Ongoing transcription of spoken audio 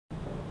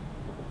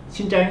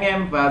Xin chào anh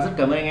em và rất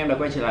cảm ơn anh em đã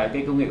quay trở lại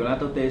kênh công nghệ của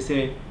Laptop TC.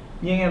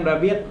 Như anh em đã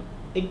biết,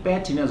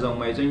 XPS chính là dòng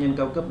máy doanh nhân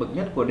cao cấp bậc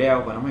nhất của Dell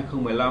vào năm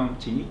 2015.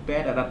 Chính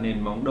XPS đã đặt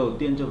nền móng đầu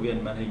tiên cho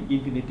viền màn hình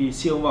Infinity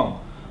siêu mỏng.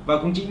 Và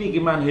cũng chính vì cái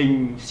màn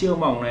hình siêu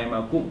mỏng này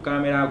mà cụm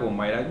camera của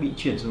máy đã bị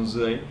chuyển xuống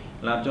dưới,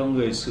 làm cho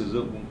người sử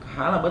dụng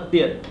khá là bất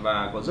tiện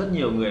và có rất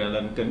nhiều người là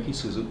lấn cấn khi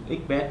sử dụng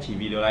XPS chỉ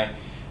vì điều này.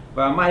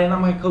 Và mãi đến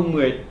năm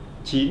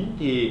 2019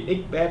 thì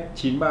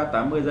XPS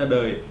 9380 ra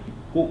đời.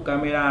 Cụm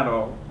camera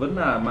đó vẫn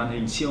là màn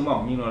hình siêu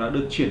mỏng nhưng nó đã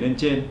được chuyển lên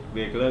trên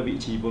về cái vị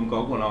trí vốn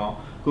có của nó,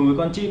 cùng với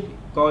con chip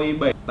Core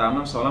i7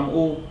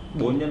 8565U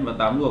 4 x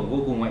 8 luồng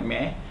vô cùng mạnh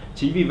mẽ.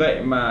 Chính vì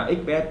vậy mà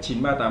XPS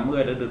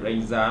 9380 đã được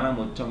đánh giá là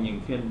một trong những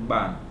phiên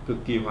bản cực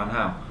kỳ hoàn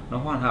hảo. Nó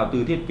hoàn hảo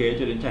từ thiết kế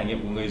cho đến trải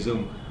nghiệm của người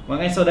dùng. Và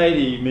ngay sau đây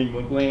thì mình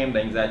muốn cùng anh em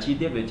đánh giá chi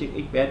tiết về chiếc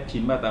XPS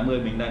 9380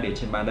 mình đang để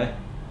trên bàn đây.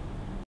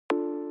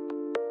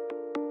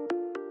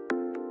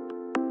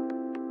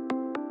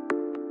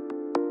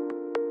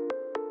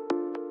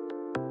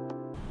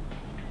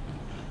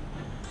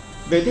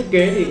 Về thiết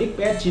kế thì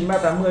XPS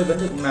 9380 vẫn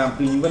được làm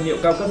từ những vật liệu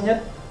cao cấp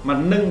nhất. Mặt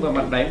nâng và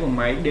mặt đáy của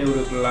máy đều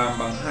được làm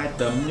bằng hai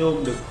tấm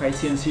nhôm được khay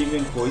CNC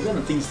nguyên khối rất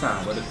là tinh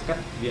xảo và được cắt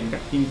viền cắt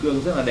kim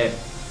cương rất là đẹp.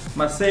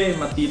 Mặt C,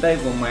 mặt tì tay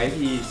của máy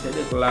thì sẽ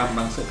được làm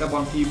bằng sợi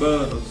carbon fiber,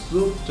 nó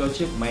giúp cho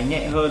chiếc máy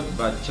nhẹ hơn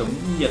và chống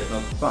nhiệt nó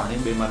tỏa lên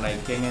bề mặt này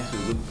khi anh em sử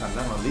dụng cảm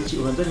giác nó dễ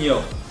chịu hơn rất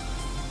nhiều.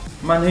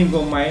 Màn hình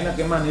của máy là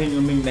cái màn hình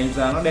mà mình đánh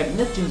giá nó đẹp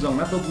nhất trên dòng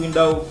laptop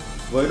Windows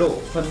với độ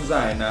phân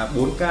giải là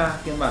 4K.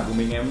 Phiên bản của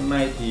mình ngày hôm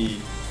nay thì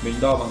mình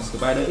đo bằng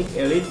Spider X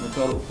Elite, nó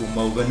cho độ phủ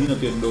màu gần như là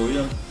tuyệt đối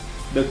luôn.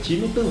 Được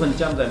 94%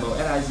 giải màu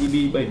sRGB,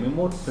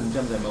 71%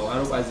 giải màu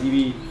Adobe RGB,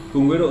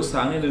 cùng với độ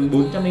sáng lên đến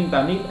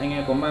 408 nit. Anh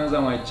em có mang ra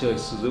ngoài trời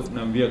sử dụng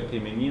làm việc thì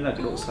mình nghĩ là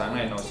cái độ sáng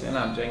này nó sẽ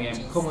làm cho anh em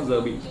không bao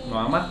giờ bị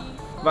lóa mắt.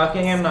 Và khi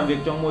anh em làm việc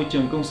trong môi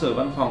trường công sở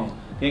văn phòng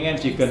thì anh em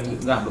chỉ cần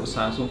giảm độ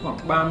sáng xuống khoảng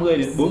 30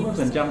 đến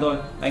 40% thôi,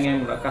 anh em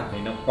cũng đã cảm thấy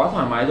nó quá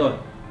thoải mái rồi.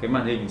 Cái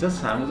màn hình rất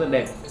sáng, rất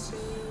đẹp.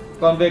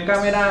 Còn về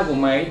camera của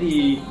máy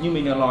thì như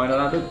mình đã nói, nó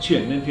đã được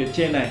chuyển lên phía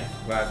trên này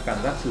và cảm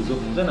giác sử dụng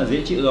rất là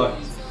dễ chịu rồi.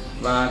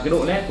 Và cái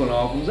độ nét của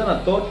nó cũng rất là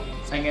tốt.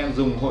 Anh em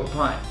dùng hội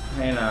thoại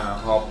hay là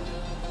họp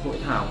hội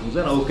thảo cũng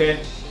rất là ok.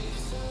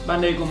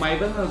 Bàn nền của máy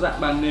vẫn là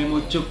dạng bàn nền một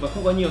trục và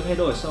không có nhiều thay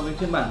đổi so với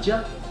phiên bản trước.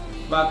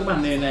 Và cái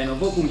bàn nền này nó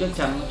vô cùng chắc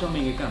chắn, nó cho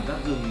mình cái cảm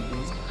giác dùng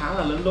cũng khá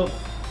là lẫn lộn.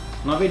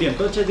 Nói về điểm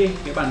tốt trước đi,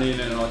 cái bàn nền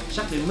này nó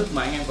chắc đến mức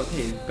mà anh em có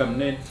thể cầm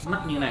lên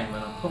nắp như này mà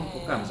nó không có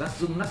cảm giác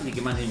rung nắp gì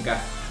cái màn hình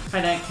cả.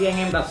 Hay là khi anh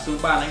em đặt xuống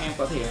bàn, anh em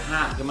có thể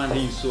hạ cái màn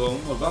hình xuống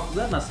một góc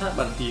rất là sát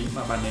bàn phím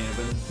và bàn nền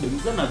vẫn đứng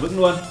rất là vững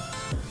luôn.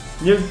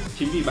 Nhưng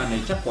chính vì bàn này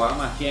chắc quá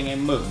mà khi anh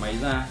em mở máy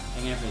ra,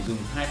 anh em phải dùng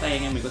hai tay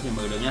anh em mới có thể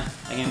mở được nhá.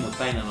 Anh em một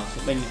tay là nó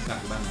sẽ bênh cả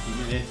cái bàn phím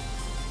này lên.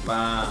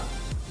 Và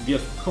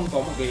việc không có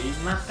một cái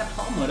nát cắt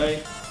hõm ở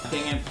đây, khi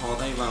anh em thò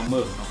tay vào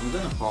mở nó cũng rất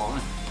là khó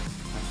này.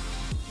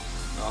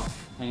 Đó,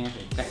 anh em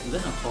phải cạnh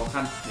rất là khó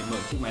khăn để mở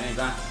chiếc máy này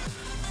ra.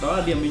 Đó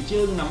là điểm mình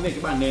chưa nắm về cái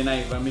bàn nền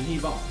này và mình hy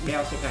vọng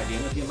Dell sẽ cải tiến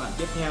ở phiên bản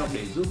tiếp theo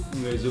để giúp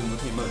người dùng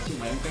có thể mở chiếc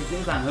máy một cách dễ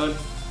dàng hơn.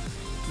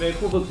 Về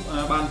khu vực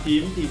bàn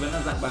phím thì vẫn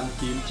là dạng bàn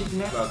phím chích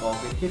nét và có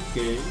cái thiết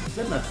kế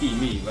rất là tỉ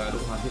mỉ và độ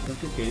hoàn thiện trong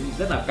thiết kế thì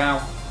rất là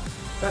cao.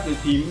 Các cái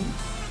phím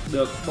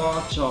được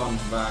bo tròn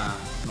và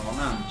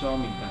nó làm cho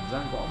mình cảm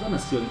giác gõ rất là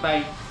sướng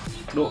tay,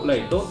 độ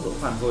lẩy tốt, độ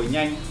phản hồi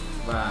nhanh.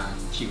 Và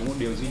chỉ có một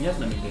điều duy nhất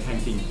là mình thấy hành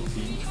trình của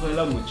phím hơi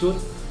lông một chút,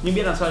 nhưng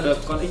biết làm sao được,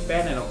 con XPS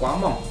này nó quá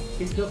mỏng,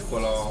 kích thước của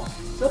nó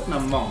rất là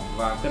mỏng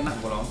và cân nặng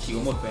của nó chỉ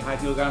có 1,2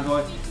 kg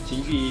thôi.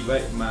 Chính vì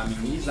vậy mà mình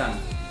nghĩ rằng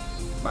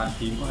bàn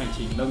phím có hành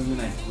trình lông như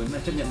này vẫn là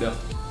chấp nhận được.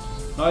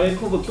 Nói đến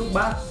khu vực túc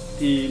bát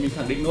thì mình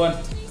khẳng định luôn,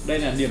 đây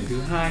là điểm thứ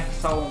hai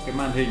sau cái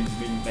màn hình.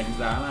 Mình đánh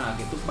giá là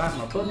cái túc bát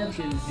nó tốt nhất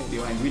trên hệ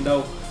điều hành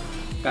Windows.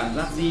 Cảm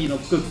giác gì nó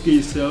cực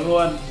kỳ sướng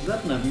luôn,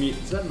 rất là mịn,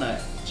 rất là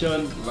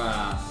trơn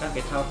và các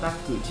cái thao tác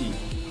cử chỉ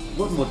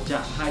vuốt một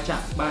chạm, hai chạm,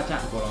 ba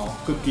chạm của nó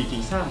cực kỳ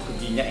chính xác, cực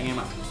kỳ nhẹ anh em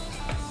ạ.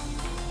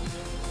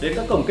 Đến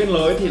các cổng kết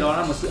nối thì nó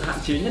là một sự hạn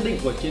chế nhất định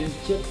của trên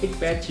chiếc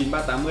XPS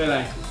 9380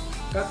 này.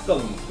 Các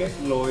cổng kết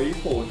nối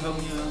phổ thông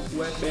như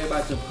USB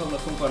 3.0 là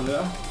không còn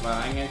nữa và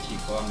anh em chỉ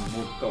còn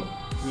một cổng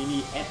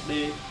mini SD,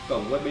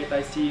 cổng USB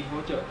Type-C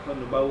hỗ trợ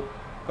Thunderbolt,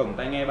 cổng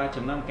tai nghe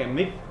 3.5 kèm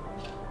mic.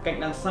 Cạnh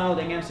đằng sau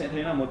thì anh em sẽ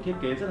thấy là một thiết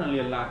kế rất là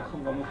liền lạc,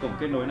 không có một cổng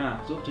kết nối nào,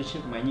 giúp cho chiếc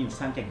máy nhìn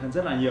sang chảnh hơn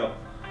rất là nhiều.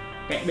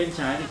 Cạnh bên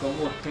trái thì có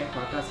một khe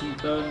khóa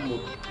Kensington, một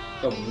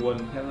cổng nguồn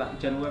theo dạng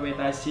chân USB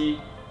Type-C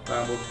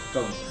và một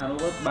cổng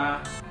Thunderbolt 3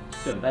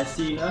 chuẩn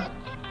Type-C nữa.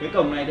 Cái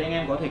cổng này thì anh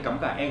em có thể cắm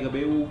cả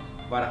eGPU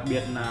và đặc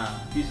biệt là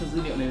truy xuất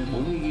dữ liệu lên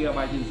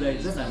 40GB trên giây,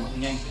 rất là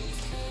nhanh.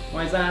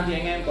 Ngoài ra thì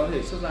anh em có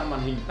thể xuất ra màn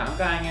hình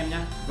 8K anh em nhé,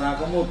 và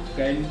có một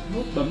cái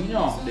nút bấm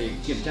nhỏ để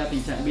kiểm tra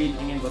tình trạng pin,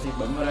 anh em có thể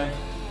bấm vào đây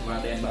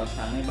và đèn báo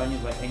sáng lên bao nhiêu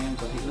vậy anh em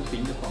có thể ước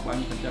tính được khoảng bao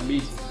nhiêu %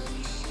 pin.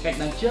 Cạnh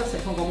đằng trước sẽ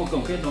không có một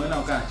cổng kết nối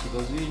nào cả, chỉ có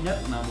duy nhất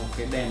là một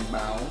cái đèn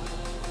báo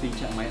tình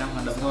trạng máy đang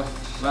hoạt động thôi.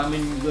 Và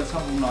mình vừa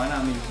xong cũng nói là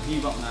mình hy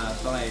vọng là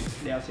sau này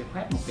Dell sẽ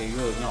khoét một cái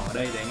G nhỏ ở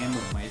đây để anh em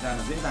mở máy ra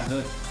nó dễ dàng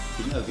hơn,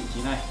 chính ở vị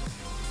trí này.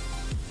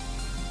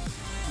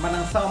 Mặt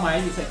đằng sau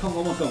máy thì sẽ không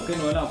có một cổng kết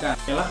nối nào cả.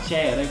 Cái lắc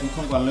che ở đây cũng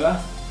không còn nữa.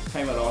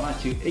 thay vào đó là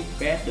chữ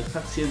XPS được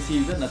khắc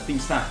CNC rất là tinh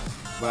xảo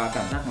và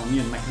cảm giác nó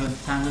nghiền mạnh hơn,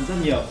 sang hơn rất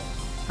nhiều.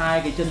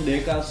 Hai cái chân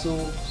đế cao su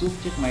giúp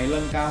chiếc máy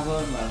nâng cao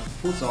hơn và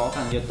hút gió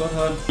tản nhiệt tốt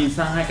hơn. Nhìn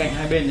sang hai cạnh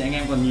hai bên thì anh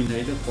em còn nhìn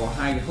thấy được có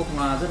hai cái hốc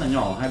loa rất là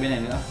nhỏ ở hai bên này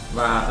nữa.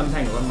 Và âm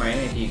thanh của con máy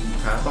này thì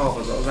khá to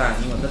và rõ ràng,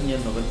 nhưng mà tất nhiên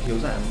nó vẫn thiếu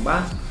giải âm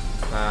bass.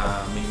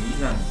 Và mình nghĩ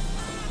rằng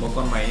một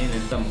con máy này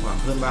đến tầm khoảng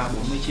hơn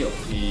 30-40 triệu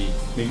thì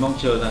mình mong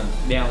chờ rằng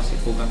Dell sẽ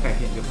cố gắng cải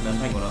thiện cái phần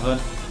âm thanh của nó hơn.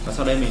 Và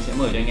sau đây mình sẽ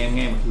mở cho anh em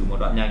nghe thử một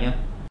đoạn nhạc nhé.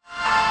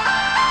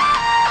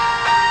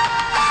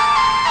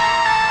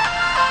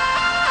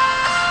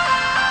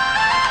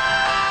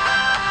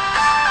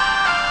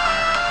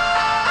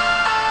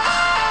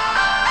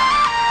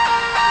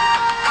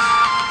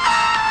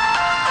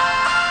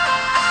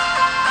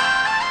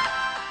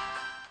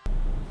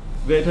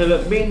 Về thời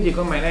lượng pin thì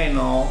con máy này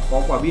nó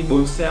có quả pin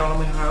 4 cell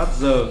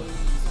 52Wh.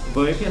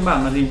 Với phiên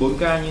bản màn hình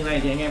 4K như này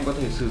thì anh em có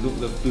thể sử dụng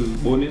được từ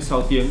 4 đến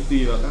 6 tiếng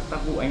tùy vào các tác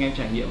vụ anh em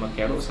trải nghiệm và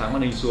kéo độ sáng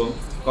màn hình xuống.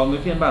 Còn với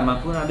phiên bản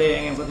màn Full HD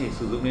anh em có thể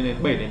sử dụng lên đến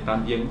 7 đến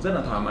 8 tiếng rất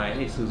là thoải mái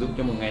để sử dụng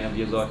cho một ngày làm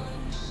việc rồi.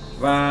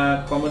 Và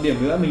còn một điểm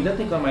nữa mình rất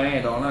thích con máy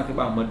này, đó là cái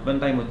bảo mật vân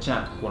tay một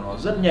chạm của nó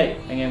rất nhạy.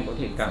 Anh em có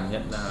thể cảm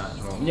nhận là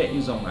nó nhạy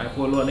như dòng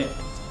iPhone luôn đấy,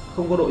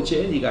 không có độ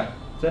trễ gì cả,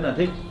 rất là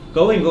thích.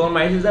 Cấu hình của con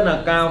máy thì rất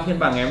là cao. Phiên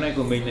bản ngày hôm nay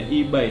của mình là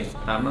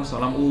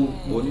i7-8565U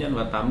 4 nhân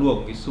và 8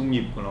 luồng. Cái xung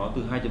nhịp của nó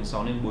từ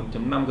 2.6 đến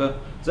 4.5 cơ,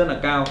 rất là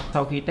cao.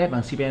 Sau khi test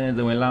bằng CPS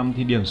 15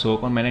 thì điểm số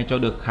con máy này cho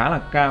được khá là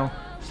cao.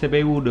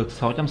 CPU được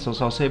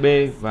 666 CB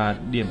và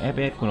điểm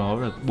FPS của nó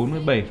được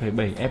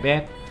 47,7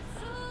 FPS.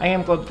 Anh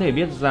em có thể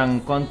biết rằng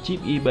con chip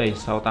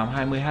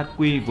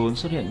i7-6820HQ vốn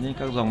xuất hiện trên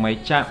các dòng máy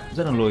chạm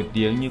rất là nổi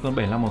tiếng như con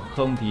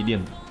 7510 thì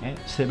điểm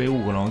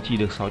CPU của nó chỉ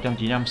được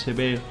 695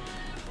 CB.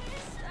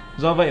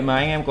 Do vậy mà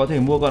anh em có thể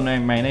mua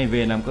con máy này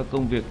về làm các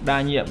công việc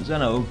đa nhiệm rất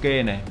là ok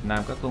này,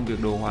 làm các công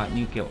việc đồ họa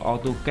như kiểu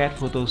AutoCAD,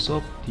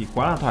 Photoshop thì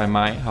quá là thoải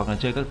mái, hoặc là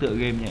chơi các tựa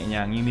game nhẹ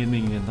nhàng như Liên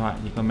Minh huyền thoại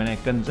thì con máy này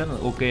cân rất là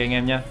ok anh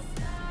em nhé.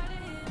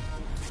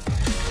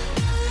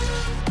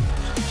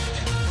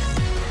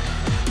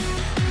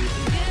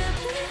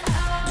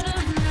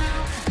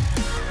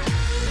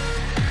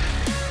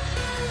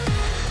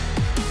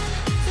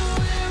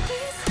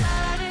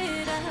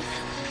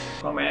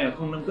 Con máy này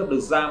không nâng cấp được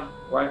RAM,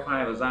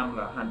 Wi-Fi và RAM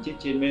là hàn chiết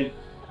trên main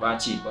và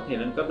chỉ có thể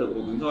nâng cấp được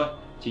ổ cứng thôi.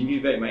 Chính vì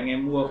vậy mà anh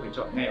em mua phải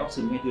chọn ngay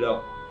option ngay từ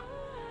đầu.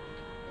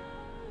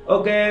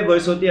 Ok, với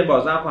số tiền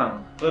bỏ ra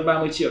khoảng hơn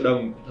 30 triệu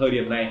đồng thời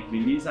điểm này,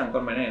 mình nghĩ rằng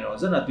con máy này nó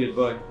rất là tuyệt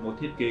vời, một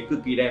thiết kế cực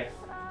kỳ đẹp.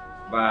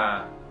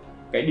 Và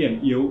cái điểm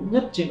yếu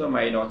nhất trên con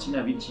máy đó chính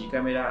là vị trí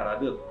camera đã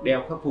được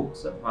Dell khắc phục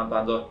rất hoàn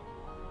toàn rồi.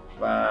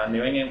 Và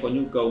nếu anh em có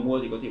nhu cầu mua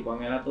thì có thể qua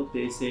ngay laptop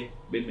TEC,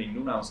 bên mình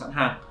lúc nào sẵn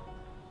hàng.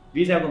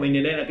 Video của mình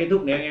đến đây là kết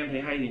thúc. Nếu anh em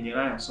thấy hay thì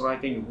nhớ like, subscribe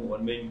kênh ủng hộ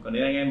bọn mình. Còn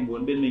nếu anh em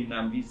muốn bên mình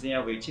làm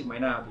video về chiếc máy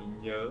nào thì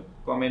nhớ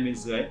comment bên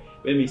dưới.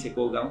 Bên mình sẽ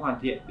cố gắng hoàn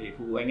thiện để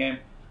phục vụ anh em.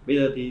 Bây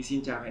giờ thì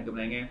xin chào và hẹn gặp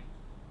lại anh em.